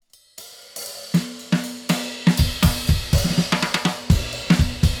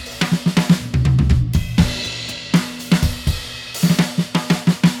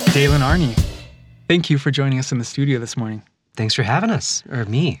Daelin Arney, thank you for joining us in the studio this morning. Thanks for having us, or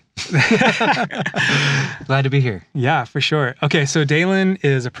me. Glad to be here. Yeah, for sure. Okay, so Daelin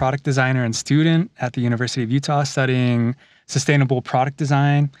is a product designer and student at the University of Utah studying sustainable product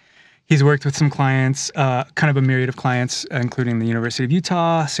design. He's worked with some clients, kind of a myriad of clients, including the University of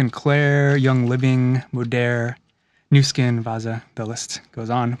Utah, Sinclair, Young Living, Modere, New Skin, Vaza, the list goes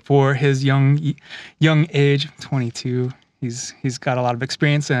on. For his young age, 22, he's got a lot of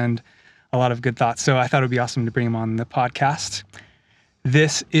experience and a lot of good thoughts. So I thought it would be awesome to bring him on the podcast.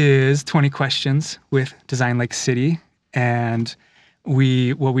 This is 20 Questions with Design Lake City. And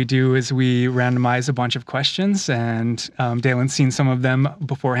what we do is we randomize a bunch of questions, and Daelin's seen some of them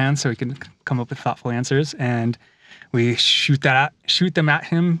beforehand so he can come up with thoughtful answers. And we shoot them at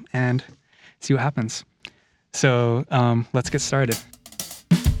him and see what happens. So let's get started.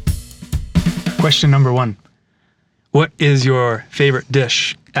 Question number 1. What is your favorite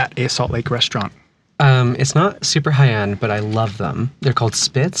dish at a Salt Lake restaurant? It's not super high-end, but I love them. They're called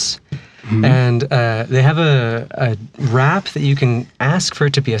Spits. Mm-hmm. And they have a wrap that you can ask for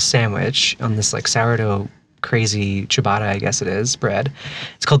it to be a sandwich on this like sourdough crazy ciabatta, I guess it is, bread.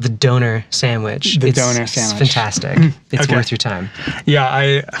 It's called the Donor Sandwich. Donor Sandwich. It's fantastic. It's Okay. worth your time.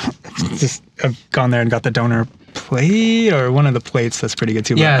 Yeah, I've gone there and got the donor plate, or one of the plates that's pretty good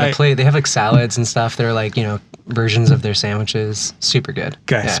too. Yeah, the plate. They have like salads and stuff. They're like, versions of their sandwiches. Super good.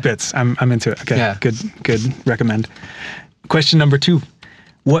 Okay, Yeah. Spits. I'm into it. Okay, Yeah. Good. Recommend. Question number 2.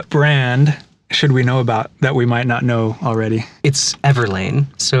 What brand should we know about that we might not know already? It's Everlane.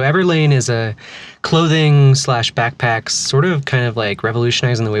 So Everlane is a clothing / backpacks, sort of kind of like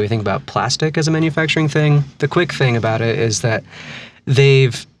revolutionizing the way we think about plastic as a manufacturing thing. The quick thing about it is that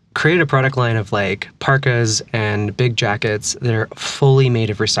they've created a product line of like parkas and big jackets that are fully made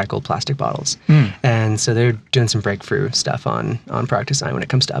of recycled plastic bottles. And so they're doing some breakthrough stuff on product design when it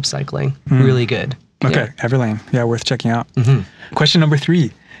comes to upcycling. Really good. Okay, Everlane. Yeah, worth checking out. Mm-hmm. Question number 3.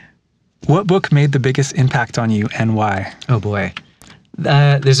 What book made the biggest impact on you and why? Oh boy.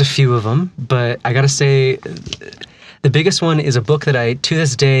 There's a few of them, but I gotta say the biggest one is a book that I, to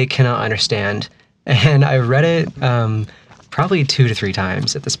this day, cannot understand. And I read it probably 2 to 3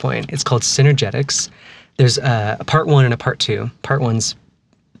 times at this point. It's called Synergetics. There's a part 1 and a part 2. Part 1's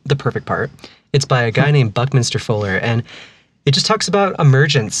the perfect part. It's by a guy named Buckminster Fuller, and it just talks about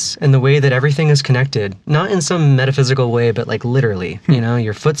emergence and the way that everything is connected, not in some metaphysical way, but like literally.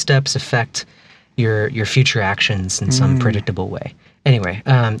 Your footsteps affect your future actions in some predictable way. Anyway,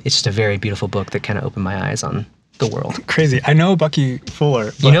 it's just a very beautiful book that kind of opened my eyes on the world. Crazy. I know Bucky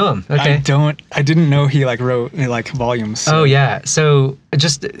Fuller. You know him? Okay. I didn't know he wrote volumes. So. Oh yeah. So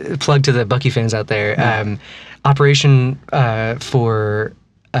just a plug to the Bucky fans out there. Operation for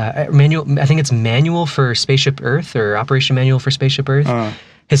manual. I think it's Manual for Spaceship Earth, or Operation Manual for Spaceship Earth.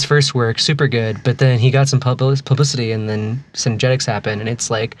 His first work, super good, but then he got some publicity, and then Synergetics happened, and it's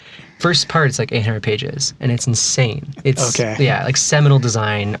like, first part, it's like 800 pages, and it's insane. It's like seminal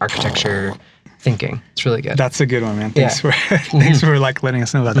design, architecture, thinking. It's really good. That's a good one, man. Thanks for letting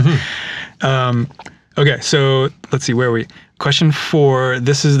us know about that. Okay, so let's see, where are we? Question 4.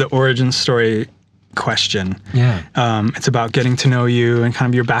 This is the origin story question. Yeah. It's about getting to know you and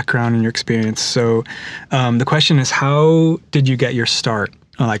kind of your background and your experience. So the question is, how did you get your start?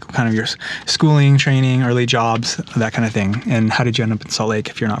 Like kind of your schooling, training, early jobs, that kind of thing. And how did you end up in Salt Lake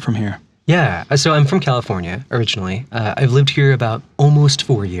if you're not from here? Yeah, so I'm from California originally. I've lived here about almost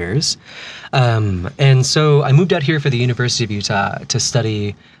 4 years. And so I moved out here for the University of Utah to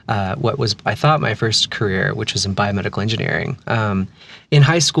study what was, I thought, my first career, which was in biomedical engineering. In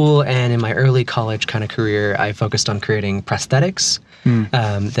high school and in my early college kind of career, I focused on creating prosthetics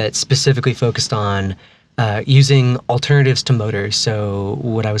that specifically focused on using alternatives to motors. So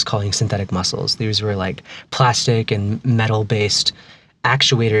what I was calling synthetic muscles. These were like plastic and metal-based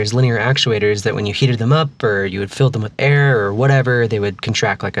actuators, linear actuators, that when you heated them up or you would fill them with air or whatever, they would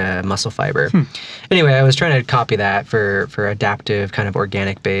contract like a muscle fiber. Anyway, I was trying to copy that for adaptive, kind of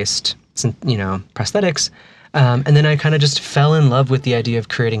organic-based, prosthetics. And then I kind of just fell in love with the idea of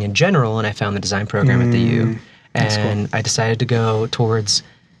creating in general, and I found the design program at the U. And I decided to go towards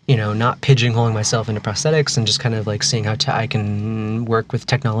not pigeonholing myself into prosthetics and just kind of like seeing how I can work with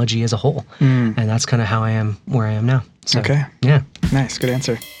technology as a whole. And that's kind of how I am where I am now. So, okay. Yeah. Nice. Good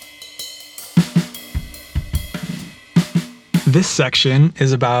answer. This section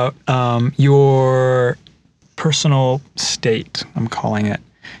is about your personal state, I'm calling it.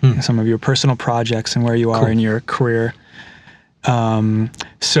 Some of your personal projects and where you are in your career.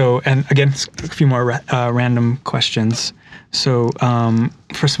 So, and again, a few more random questions. So,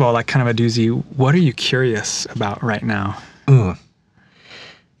 first of all, like kind of a doozy, what are you curious about right now? Ooh.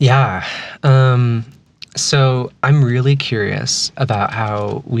 Yeah. So I'm really curious about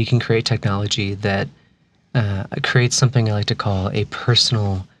how we can create technology that creates something I like to call a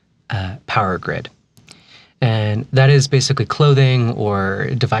personal power grid. And that is basically clothing or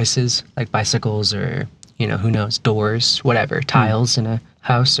devices like bicycles or, who knows, doors, whatever, tiles in a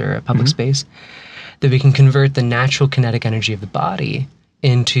house or a public space, that we can convert the natural kinetic energy of the body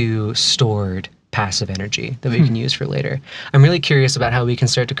into stored passive energy that we can use for later. I'm really curious about how we can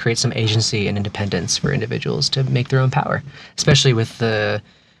start to create some agency and independence for individuals to make their own power, especially with the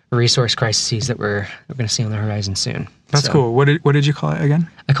resource crises that we're going to see on the horizon soon. That's cool. What did you call it again?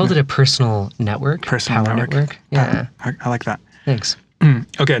 I called it a personal network. Personal power network. Yeah. I like that. Thanks.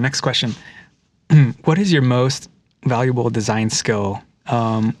 Okay, next question. What is your most valuable design skill,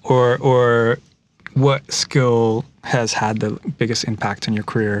 or what skill has had the biggest impact on your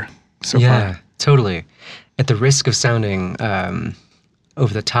career so far? Yeah, totally. At the risk of sounding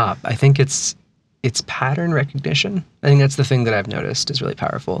over the top, I think it's pattern recognition. I think that's the thing that I've noticed is really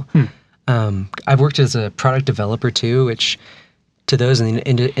powerful. I've worked as a product developer too, which to those in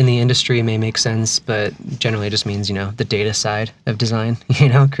the industry may make sense, but generally just means, the data side of design,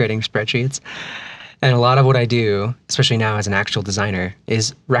 creating spreadsheets. And a lot of what I do, especially now as an actual designer,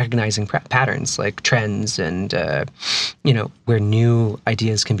 is recognizing patterns like trends and, where new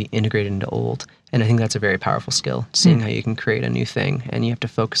ideas can be integrated into old. And I think that's a very powerful skill, seeing how you can create a new thing, and you have to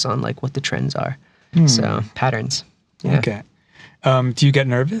focus on like what the trends are. So patterns. Yeah. Okay. Do you get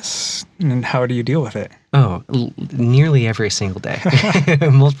nervous, and how do you deal with it? Oh, nearly every single day,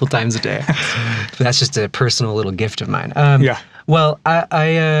 multiple times a day. That's just a personal little gift of mine. Yeah. Well,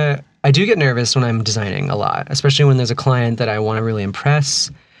 I do get nervous when I'm designing a lot, especially when there's a client that I want to really impress.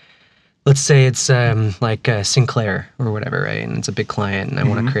 Let's say it's like Sinclair or whatever, right? And it's a big client, and I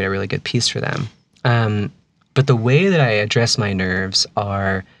want to create a really good piece for them. But the way that I address my nerves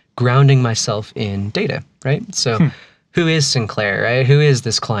are grounding myself in data, right? So who is Sinclair, right? Who is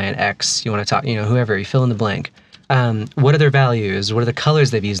this client X? You want to talk, whoever, you fill in the blank. What are their values? What are the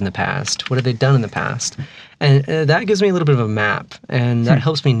colors they've used in the past? What have they done in the past? And that gives me a little bit of a map, and that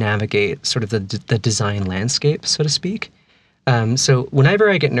helps me navigate sort of the design landscape, so to speak. So whenever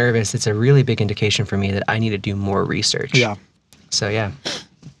I get nervous, it's a really big indication for me that I need to do more research. Yeah. So yeah.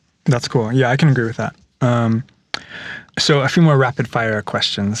 That's cool. Yeah, I can agree with that. So a few more rapid fire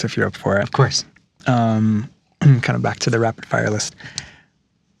questions if you're up for it. Of course. Kind of back to the rapid fire list.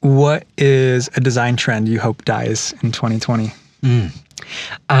 What is a design trend you hope dies in 2020?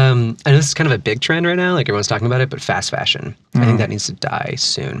 I know this is kind of a big trend right now, like everyone's talking about it, but fast fashion. I think that needs to die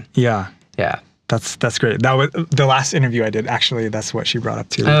soon. Yeah. Yeah. That's great. That was the last interview I did. Actually, that's what she brought up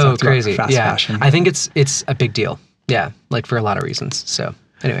too. Oh, crazy. Fast fashion. I think it's a big deal. Yeah. Like for a lot of reasons. So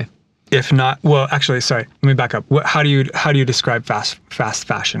anyway. If not, well, actually, sorry, let me back up. How do you describe fast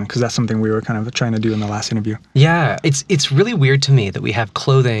fashion? Because that's something we were kind of trying to do in the last interview. Yeah, it's really weird to me that we have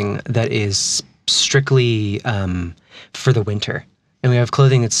clothing that is strictly for the winter, and we have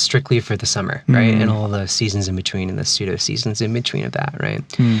clothing that's strictly for the summer, right? And all the seasons in between and the pseudo seasons in between of that, right?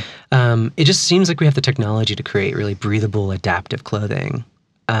 It just seems like we have the technology to create really breathable, adaptive clothing,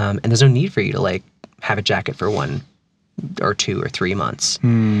 and there's no need for you to like have a jacket for 1 or 2 or 3 months,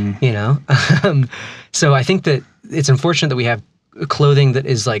 So I think that it's unfortunate that we have clothing that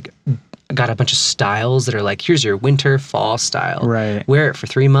is like got a bunch of styles that are like, here's your winter, fall style. Right. Wear it for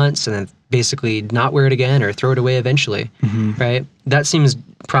 3 months and then basically not wear it again or throw it away eventually, right? That seems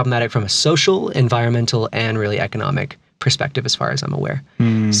problematic from a social, environmental, and really economic perspective as far as I'm aware.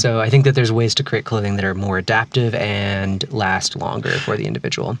 So I think that there's ways to create clothing that are more adaptive and last longer for the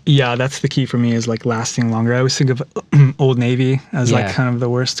individual. Yeah, that's the key for me is like lasting longer. I always think of Old Navy as like kind of the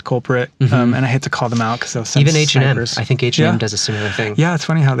worst culprit. And I hate to call them out because they'll send even H&M. snipers. I think H&M does a similar thing. Yeah, it's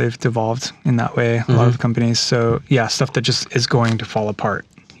funny how they've devolved in that way, a lot of companies. So yeah, stuff that just is going to fall apart.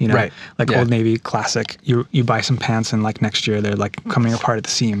 Right. Like Old Navy classic. You buy some pants and like next year they're like coming apart at the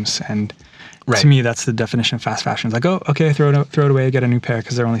seams. And to me, that's the definition of fast fashion. It's like, oh, okay, throw it away, get a new pair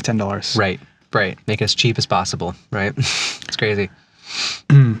because they're only $10. Right. Make it as cheap as possible, right? It's crazy.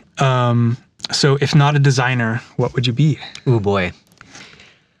 So if not a designer, what would you be? Ooh, boy.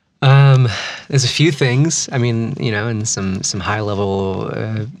 There's a few things. I mean, in some high level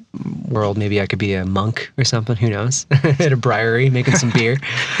world, maybe I could be a monk or something. Who knows? At a briary, making some beer.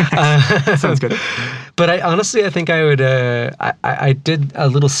 Sounds good. But I think I would. I did a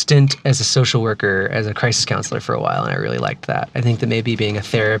little stint as a social worker, as a crisis counselor for a while, and I really liked that. I think that maybe being a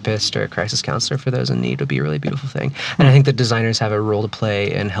therapist or a crisis counselor for those in need would be a really beautiful thing. And I think that designers have a role to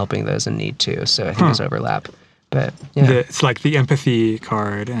play in helping those in need too. So I think there's overlap. But yeah. It's like the empathy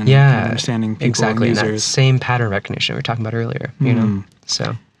card and understanding people exactly. and And that users. same pattern recognition we were talking about earlier,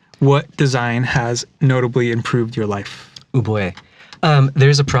 So what design has notably improved your life? Oh boy.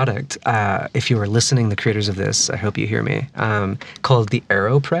 There's a product, if you are listening, the creators of this, I hope you hear me, called the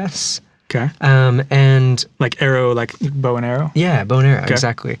AeroPress. Okay. And Like arrow, like bow and arrow? yeah, bow and arrow, Okay.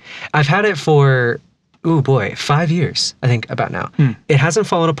 exactly. I've had it for, 5 years, I think, about now. It hasn't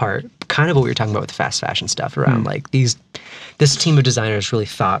fallen apart, kind of what we were talking about with the fast fashion stuff around like this team of designers really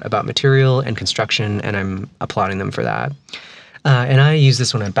thought about material and construction, and I'm applauding them for that. And I use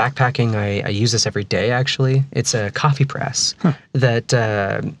this when I'm backpacking. I use this every day, actually. It's a coffee press that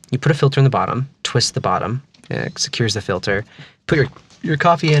you put a filter in the bottom, twist the bottom, it secures the filter, put your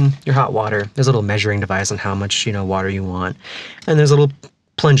coffee in, your hot water. There's a little measuring device on how much water you want. And there's a little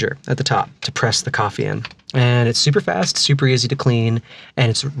plunger at the top to press the coffee in. And it's super fast, super easy to clean, and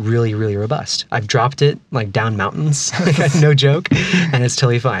it's really, really robust. I've dropped it like down mountains, no joke, and it's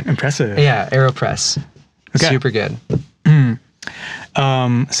totally fine. Impressive. Yeah, AeroPress. Okay. Super good.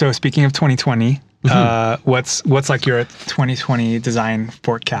 So speaking of 2020, what's like your 2020 design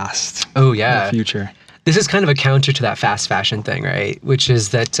forecast? Oh, For yeah. the future. This is kind of a counter to that fast fashion thing, right? Which is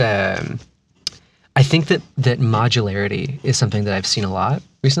that I think that modularity is something that I've seen a lot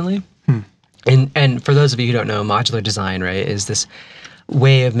recently. And for those of you who don't know, modular design, right, is this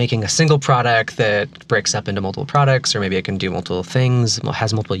way of making a single product that breaks up into multiple products, or maybe it can do multiple things,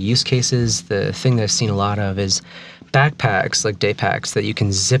 has multiple use cases. The thing that I've seen a lot of is backpacks, like day packs, that you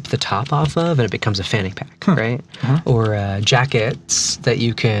can zip the top off of and it becomes a fanny pack, right? Or jackets that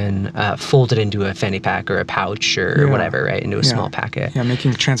you can fold it into a fanny pack or a pouch or whatever, right? Into a small packet. Yeah,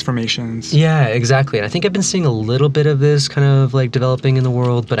 making transformations. Yeah, exactly. And I think I've been seeing a little bit of this kind of like developing in the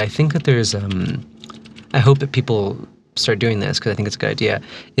world, but I think that there's, I hope that people start doing this, because I think it's a good idea,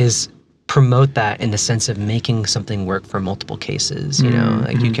 is promote that in the sense of making something work for multiple cases.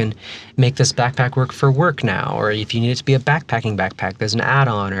 Like you can make this backpack work for work now, or if you need it to be a backpacking backpack, there's an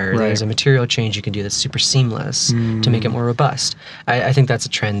add-on, or there's a material change you can do that's super seamless to make it more robust. I think that's a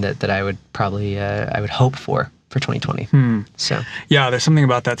trend that I would probably I would hope for 2020. So yeah, there's something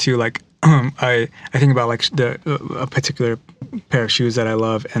about that too. Like I think about like a particular pair of shoes that I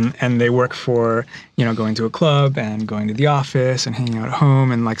love, and they work for going to a club and going to the office and hanging out at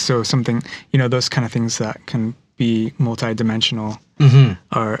home, and like so something those kind of things that can be multi-dimensional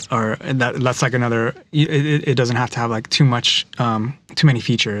are that's like another. It doesn't have to have like too many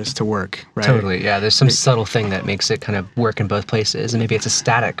features to work, right? Totally, yeah. There's some subtle thing that makes it kind of work in both places, and maybe it's a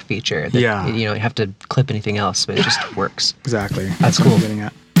static feature that you don't have to clip anything else, but it just works. Exactly. That's what cool. I'm getting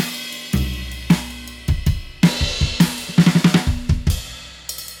at.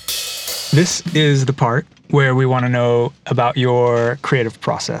 This is the part where we want to know about your creative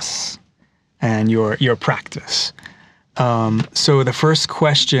process and your practice. So the first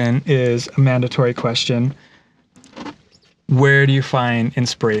question is a mandatory question. Where do you find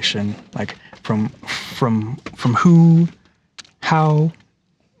inspiration? Like from who, how,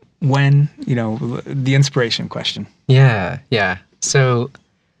 when? The inspiration question. Yeah. So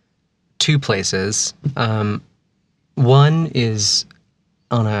 2 places. One is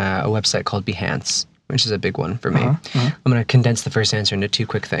on a website called Behance, which is a big one for me. I'm going to condense the first answer into 2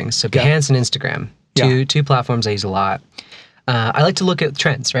 quick things. So Behance and Instagram, two platforms I use a lot. I like to look at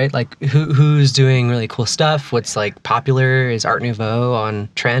trends, right? Like who's doing really cool stuff? What's like popular? Is Art Nouveau on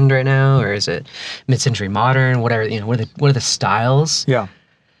trend right now, or is it mid-century modern? Whatever, what are the styles? Yeah.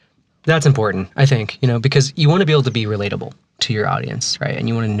 That's important, I think, because you want to be able to be relatable to your audience, right? And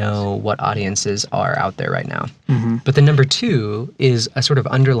you want to know what audiences are out there right now. But the number 2 is a sort of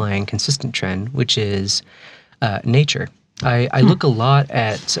underlying consistent trend, which is nature. I look a lot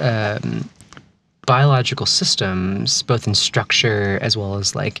at biological systems, both in structure as well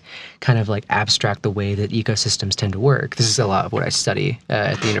as like kind of like abstract the way that ecosystems tend to work. This is a lot of what I study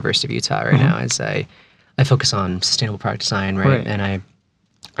at the University of Utah right now, as I focus on sustainable product design, right? And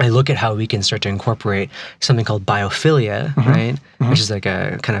I look at how we can start to incorporate something called biophilia, right? Which is like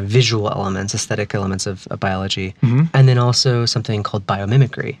a kind of visual elements, aesthetic elements of biology. And then also something called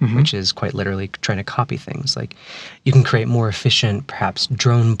biomimicry, which is quite literally trying to copy things. Like you can create more efficient, perhaps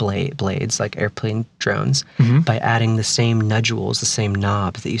drone blades, like airplane drones, by adding the same nodules, the same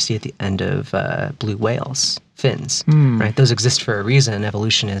knobs that you see at the end of blue whales' fins, right? Those exist for a reason.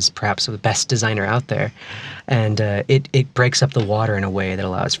 Evolution is perhaps the best designer out there. And it breaks up the water in a way that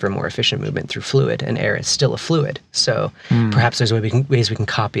allows for more efficient movement through fluid, and air is still a fluid. So perhaps there's ways we can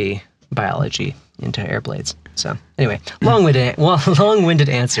copy biology into air blades. So anyway, long-winded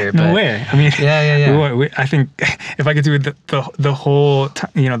answer. But no way. I mean, yeah. I think if I could do the whole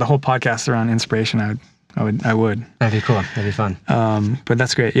the whole podcast around inspiration, I would. That'd be cool. That'd be fun. But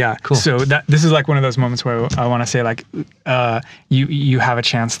that's great. Yeah. Cool. So this is like one of those moments where I want to say like, you have a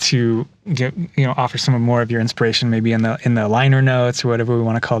chance to offer some more of your inspiration, maybe in the liner notes or whatever we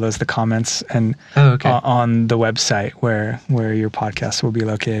want to call those, the comments, and on the website where your podcast will be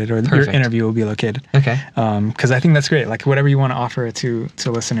located, or your interview will be located. Okay. Because I think that's great. Like whatever you want to offer to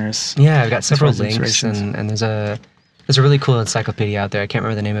listeners. Yeah, I've got several links, and there's a really cool encyclopedia out there. I can't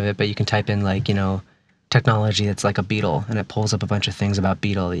remember the name of it, but you can type in like, technology that's like a beetle, and it pulls up a bunch of things about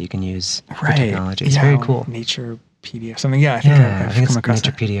beetle that you can use for technology. It's very cool. Naturepedia or something. Yeah, I think it's come across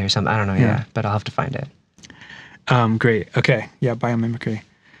Naturepedia or something. I don't know. Yeah, but I'll have to find it. Great. Okay. Yeah, biomimicry.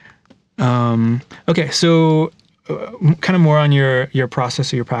 Okay, so kind of more on your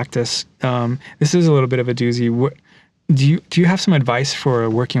process or your practice. This is a little bit of a doozy. Do you have some advice for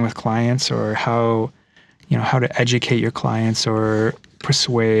working with clients, or how to educate your clients or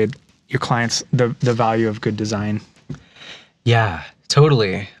persuade your clients the value of good design? Yeah,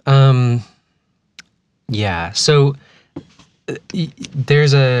 totally. So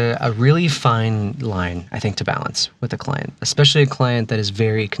there's a really fine line, I think, to balance with a client, especially a client that is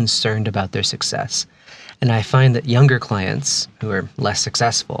very concerned about their success. And I find that younger clients who are less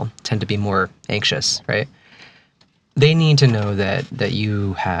successful tend to be more anxious, right? They need to know that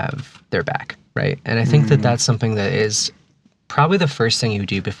you have their back, right? And I think that that's something that is probably the first thing you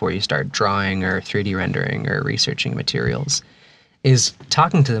do before you start drawing or 3D rendering or researching materials, is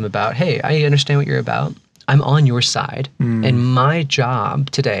talking to them about, hey, I understand what you're about. I'm on your side. And my job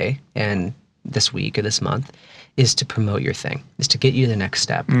today and this week or this month is to promote your thing, is to get you the next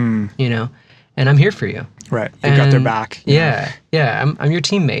step, and I'm here for you. Right. You've got their back. Yeah. I'm your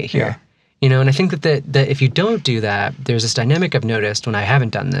teammate here. And I think that if you don't do that, there's this dynamic I've noticed when I haven't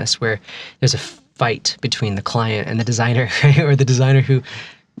done this, where there's a fight between the client and the designer, right? Or the designer who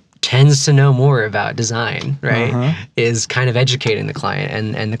tends to know more about design, right, is kind of educating the client,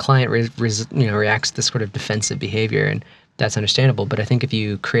 and the client reacts to this sort of defensive behavior, and that's understandable. But I think if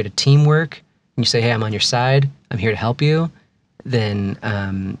you create a teamwork and you say, hey, I'm on your side, I'm here to help you, then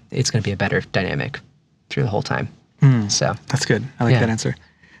it's going to be a better dynamic through the whole time. So that's good. I like that answer.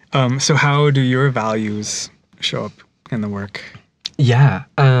 So how do your values show up in the work? Yeah.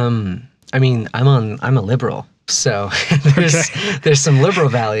 I mean, I'm a liberal, so there's some liberal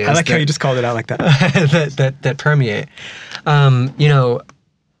values. I like how you just called it out like that. that permeate.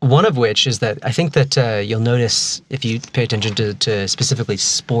 One of which is that I think that you'll notice, if you pay attention to specifically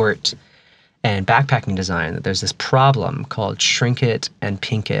sport and backpacking design, that there's this problem called shrink it and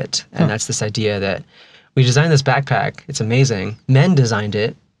pink it, and that's this idea that we designed this backpack. It's amazing. Men designed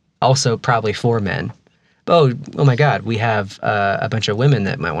it, also probably for men. Oh my God, we have a bunch of women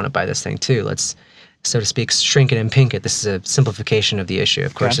that might want to buy this thing too. Let's, so to speak, shrink it and pink it. This is a simplification of the issue.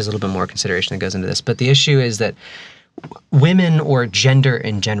 Of course, there's a little bit more consideration that goes into this. But the issue is that women, or gender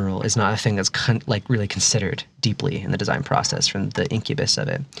in general, is not a thing that's really considered deeply in the design process from the incubus of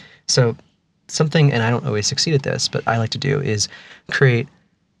it. So something, and I don't always succeed at this, but I like to do, is create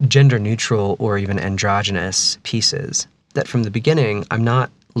gender neutral or even androgynous pieces that from the beginning, I'm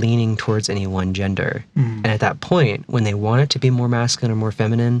not leaning towards any one gender. And at that point, when they want it to be more masculine or more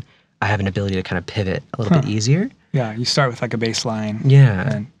feminine, I have an ability to kind of pivot a little bit easier. Yeah, you start with like a baseline.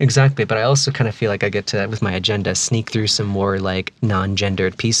 Yeah, exactly. But I also kind of feel like I get to, with my agenda, sneak through some more like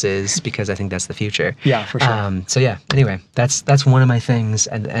non-gendered pieces, because I think that's the future. Yeah, for sure. So yeah, anyway, that's one of my things,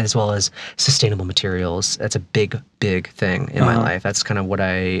 and as well as sustainable materials. That's a big thing in my life. That's kind of what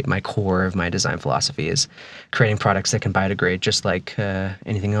my core of my design philosophy is, creating products that can biodegrade just like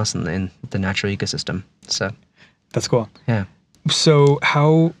anything else in the natural ecosystem. So that's cool. Yeah. So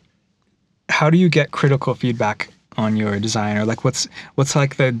how do you get critical feedback on your design, or like what's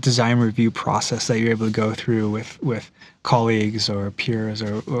like the design review process that you're able to go through with colleagues or peers,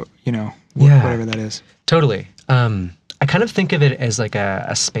 or whatever that is? Totally. I kind of think of it as like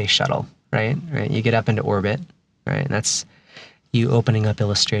a space shuttle, right? You get up into orbit, right? And that's you opening up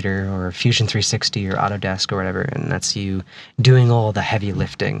Illustrator or Fusion 360 or Autodesk or whatever, and that's you doing all the heavy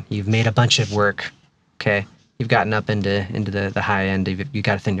lifting. You've made a bunch of work, okay? You've gotten up into the high end. You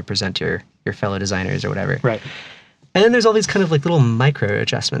got a thing to present to your fellow designers or whatever. Right. And then there's all these kind of like little micro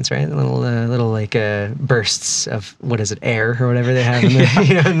adjustments, right? Little like bursts of, what is it, air or whatever they have in the,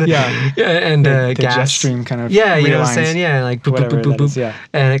 and the gas jet stream kind of you know what I'm saying? Yeah, like boop, boop, boop, boop, boop. Yeah.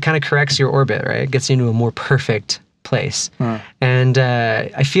 And it kind of corrects your orbit, right? It gets you into a more perfect place. And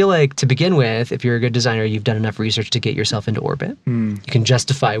I feel like, to begin with, if you're a good designer, you've done enough research to get yourself into orbit. You can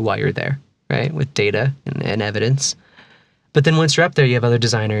justify why you're there, right? With data and evidence. But then once you're up there, you have other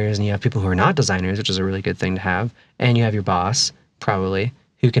designers, and you have people who are not designers, which is a really good thing to have. And you have your boss, probably,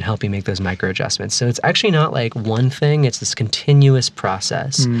 who can help you make those micro adjustments. So it's actually not like one thing, it's this continuous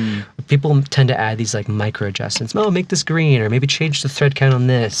process. People tend to add these like micro adjustments. Oh, make this green, or maybe change the thread count on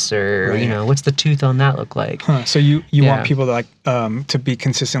this, or you know, what's the tooth on that look like? So you want people to like to be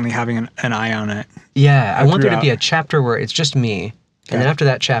consistently having an eye on it. Yeah, I want there to be a chapter where it's just me. And then after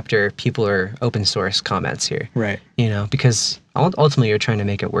that chapter, people are open source comments here. Right. You know, because ultimately you're trying to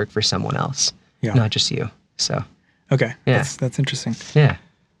make it work for someone else, not just you. So. Okay. Yeah. That's interesting. Yeah.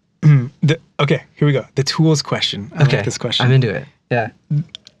 Okay, here we go. The tools question. I like this question. I'm into it. Yeah.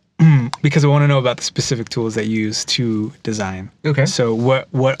 Because I want to know about the specific tools that you use to design. Okay. So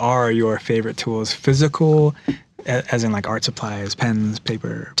what are your favorite tools? Physical, as in like art supplies, pens,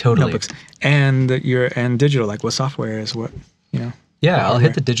 paper, notebooks, and digital, like what software is what, you know? Yeah, I'll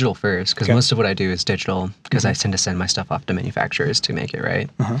hit the digital first because most of what I do is digital because I tend to send my stuff off to manufacturers to make it, right?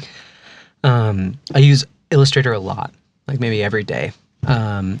 I use Illustrator a lot, like maybe every day.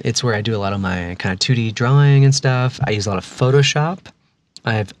 It's where I do a lot of my kind of 2D drawing and stuff. I use a lot of Photoshop.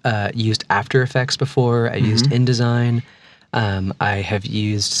 I've used After Effects before. I used InDesign. I have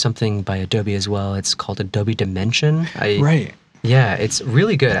used something by Adobe as well. It's called Adobe Dimension. Right. Yeah, it's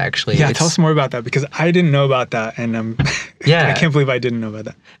really good actually. Yeah, tell us more about that because I didn't know about that, and I can't believe I didn't know about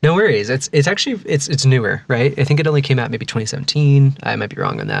that. No worries. It's actually it's newer, right? I think it only came out maybe 2017. I might be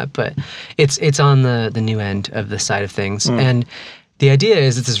wrong on that, but it's on the new end of the side of things. And the idea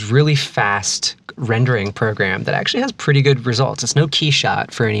is it's this really fast rendering program that actually has pretty good results. It's no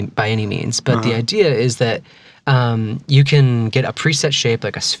Keyshot by any means, but the idea is that you can get a preset shape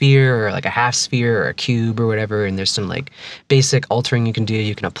like a sphere or like a half sphere or a cube or whatever, and there's some like basic altering you can do.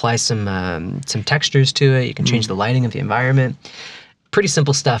 You can apply some textures to it. You can change the lighting of the environment. Pretty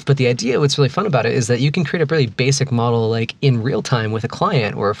simple stuff, but the idea, what's really fun about it is that you can create a really basic model like in real time with a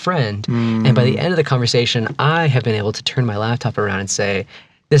client or a friend, and by the end of the conversation, I have been able to turn my laptop around and say,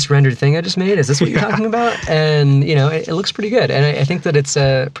 this rendered thing I just made, is this what you're talking about? And, you know, it looks pretty good. And I think that it's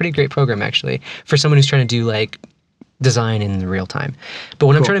a pretty great program, actually, for someone who's trying to do, like, design in real time. But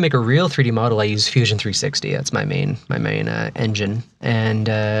when I'm trying to make a real 3D model, I use Fusion 360. That's my main engine. And,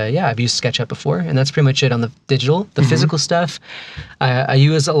 I've used SketchUp before, and that's pretty much it on the digital. The physical stuff, I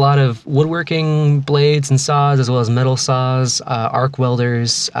use a lot of woodworking blades and saws, as well as metal saws, arc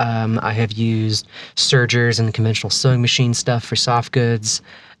welders. I have used sergers and conventional sewing machine stuff for soft goods,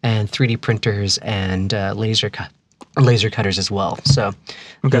 and 3D printers and laser cutters as well. So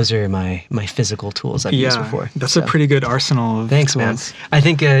those are my physical tools I've used before. That's a pretty good arsenal of tools. Man. I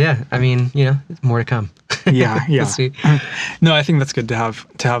think, I mean, you know, more to come. Yeah. Let's see. No, I think that's good to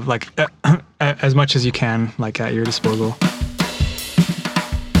have like as much as you can, like at your disposal.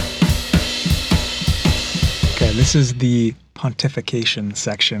 Okay, this is the pontification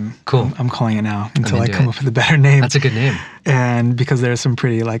section. Cool. I'm calling it now until I come up with a better name. That's a good name. And because there are some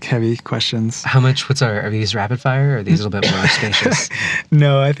pretty like heavy questions. Are these rapid fire or are these a little bit more spacious?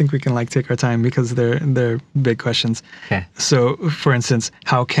 No, I think we can like take our time because they're big questions. Okay. So for instance,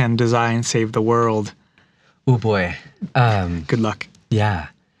 how can design save the world? Oh boy. Good luck. Yeah.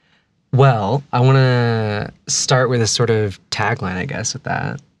 Well, I want to start with a sort of tagline, I guess, with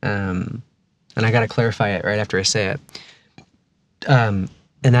that. And I got to clarify it right after I say it. And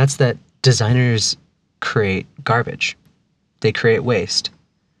that's that designers create garbage. They create waste.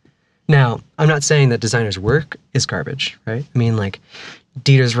 Now, I'm not saying that designers' work is garbage, right? I mean, like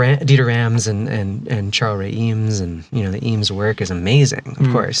Dieter Rams and Charles Ray Eames, and you know the Eames work is amazing,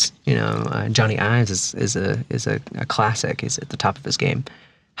 of course. You know, Johnny Ives is a classic. He's at the top of his game.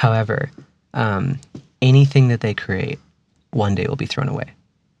 However, anything that they create one day will be thrown away.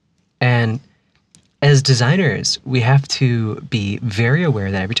 And as designers, we have to be very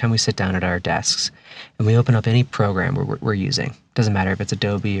aware that every time we sit down at our desks and we open up any program we're using, doesn't matter if it's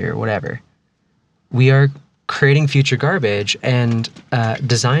Adobe or whatever, we are creating future garbage, and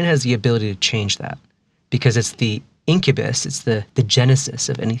design has the ability to change that because it's the incubus, it's the genesis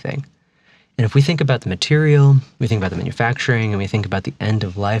of anything. And if we think about the material, we think about the manufacturing, and we think about the end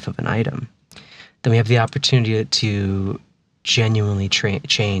of life of an item, then we have the opportunity to genuinely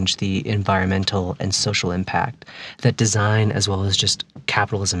change the environmental and social impact that design, as well as just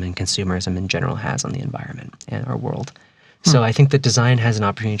capitalism and consumerism in general, has on the environment and our world. So I think that design has an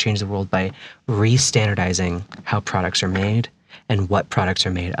opportunity to change the world by re-standardizing how products are made and what products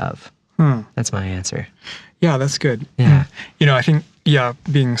are made of. That's my answer. Yeah, that's good. Yeah. You know, I think,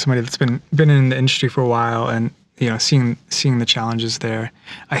 being somebody that's been in the industry for a while and, you know, seeing the challenges there,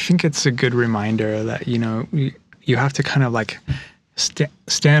 I think it's a good reminder that, you know, you have to kind of like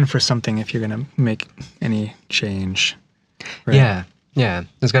stand for something if you're going to make any change. Right? Yeah.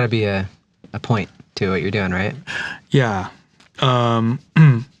 There's got to be a point to what you're doing, right? Yeah.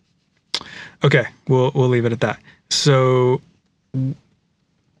 Okay, we'll leave it at that. So,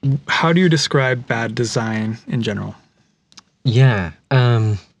 how do you describe bad design in general? Yeah.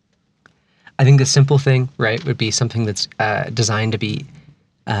 I think the simple thing, right, would be something that's designed to be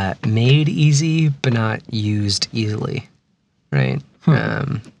made easy, but not used easily, right?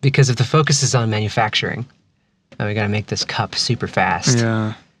 Because if the focus is on manufacturing, we got to make this cup super fast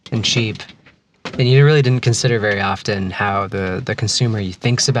and cheap, and you really didn't consider very often how the consumer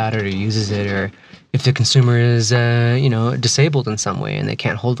thinks about it or uses it, or if the consumer is disabled in some way and they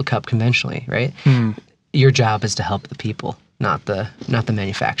can't hold the cup conventionally, right? Your job is to help the people, not the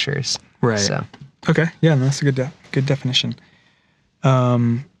manufacturers. Right. So. Okay. Yeah, no, that's a good definition.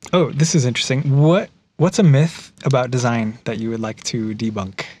 This is interesting. What's a myth about design that you would like to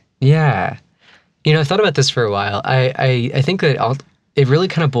debunk? Yeah. I thought about this for a while. I think that it really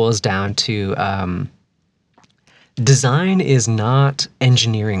kind of boils down to design is not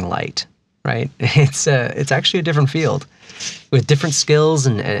engineering light, right? It's actually a different field with different skills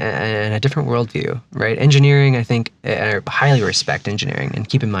and a different worldview, right? Engineering, I think, I highly respect engineering. And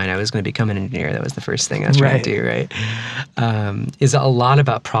keep in mind, I was going to become an engineer. That was the first thing I was trying to do, right? Is a lot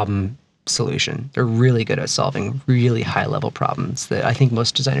about problem solution. They're really good at solving really high-level problems that I think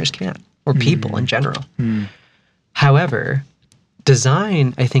most designers can't, or people in general. However,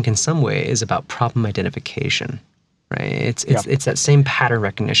 design, I think, in some way is about problem identification, right? It's that same pattern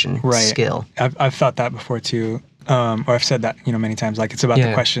recognition skill. I've thought that before too. Or I've said that, many times, like it's about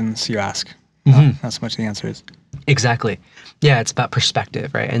the questions you ask, not so much the answers. Exactly. Yeah, it's about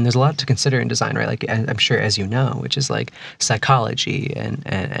perspective, right? And there's a lot to consider in design, right? Like I'm sure, as you know, which is like psychology and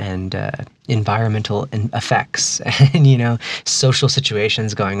environmental effects and, social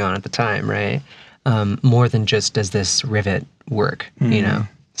situations going on at the time, right? More than just does this rivet work,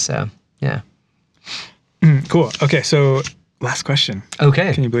 So, yeah. Cool. Okay, so last question.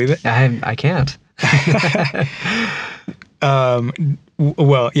 Okay. Can you believe it? I can't.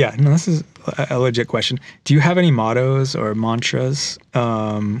 Well, yeah, no, this is a legit question. Do you have any mottos or mantras,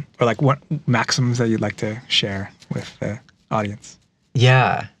 or like what maxims that you'd like to share with the audience?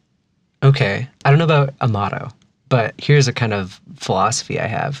 Yeah. Okay. I don't know about a motto, but here's a kind of philosophy I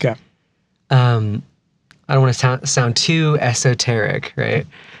have. Okay. I don't want to sound too esoteric, right?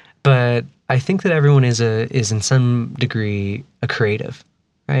 But I think that everyone is in some degree a creative,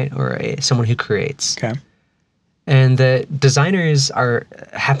 right? Or someone who creates. Okay. And that designers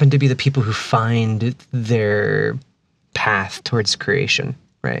happen to be the people who find their path towards creation,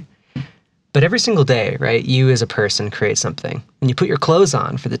 right? But every single day, right, you as a person create something. When you put your clothes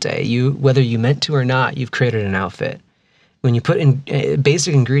on for the day, whether you meant to or not, you've created an outfit. When you put in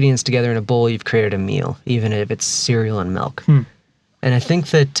basic ingredients together in a bowl, you've created a meal, even if it's cereal and milk. And I think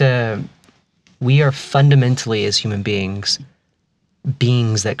that we are fundamentally, as human beings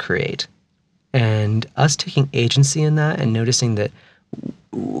that create. And us taking agency in that and noticing that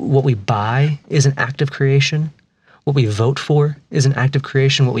what we buy is an act of creation, what we vote for is an act of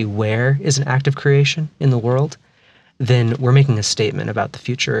creation, what we wear is an act of creation in the world, then we're making a statement about the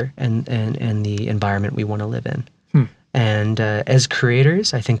future and the environment we want to live in. And as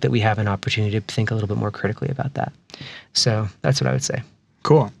creators, I think that we have an opportunity to think a little bit more critically about that. So that's what I would say.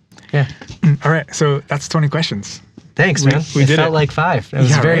 Cool. Yeah. All right. So that's 20 questions. Thanks, man. We did felt like 5. It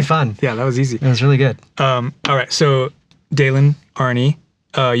was very fun. Yeah, that was easy. It was really good. All right. So Daelin Arney,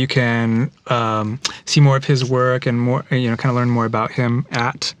 you can see more of his work and more, kind of learn more about him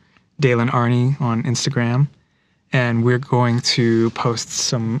at Daelin Arney on Instagram. And we're going to post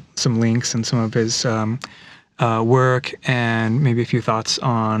some links and some of his work and maybe a few thoughts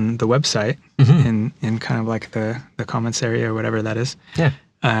on the website in kind of like the comments area or whatever that is. Yeah.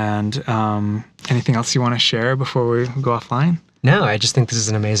 And anything else you want to share before we go offline? No, I just think this is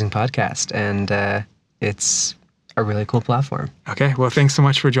an amazing podcast, and it's a really cool platform. Okay. Well, thanks so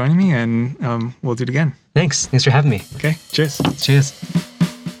much for joining me, and we'll do it again. Thanks for having me. Okay. Cheers. Cheers.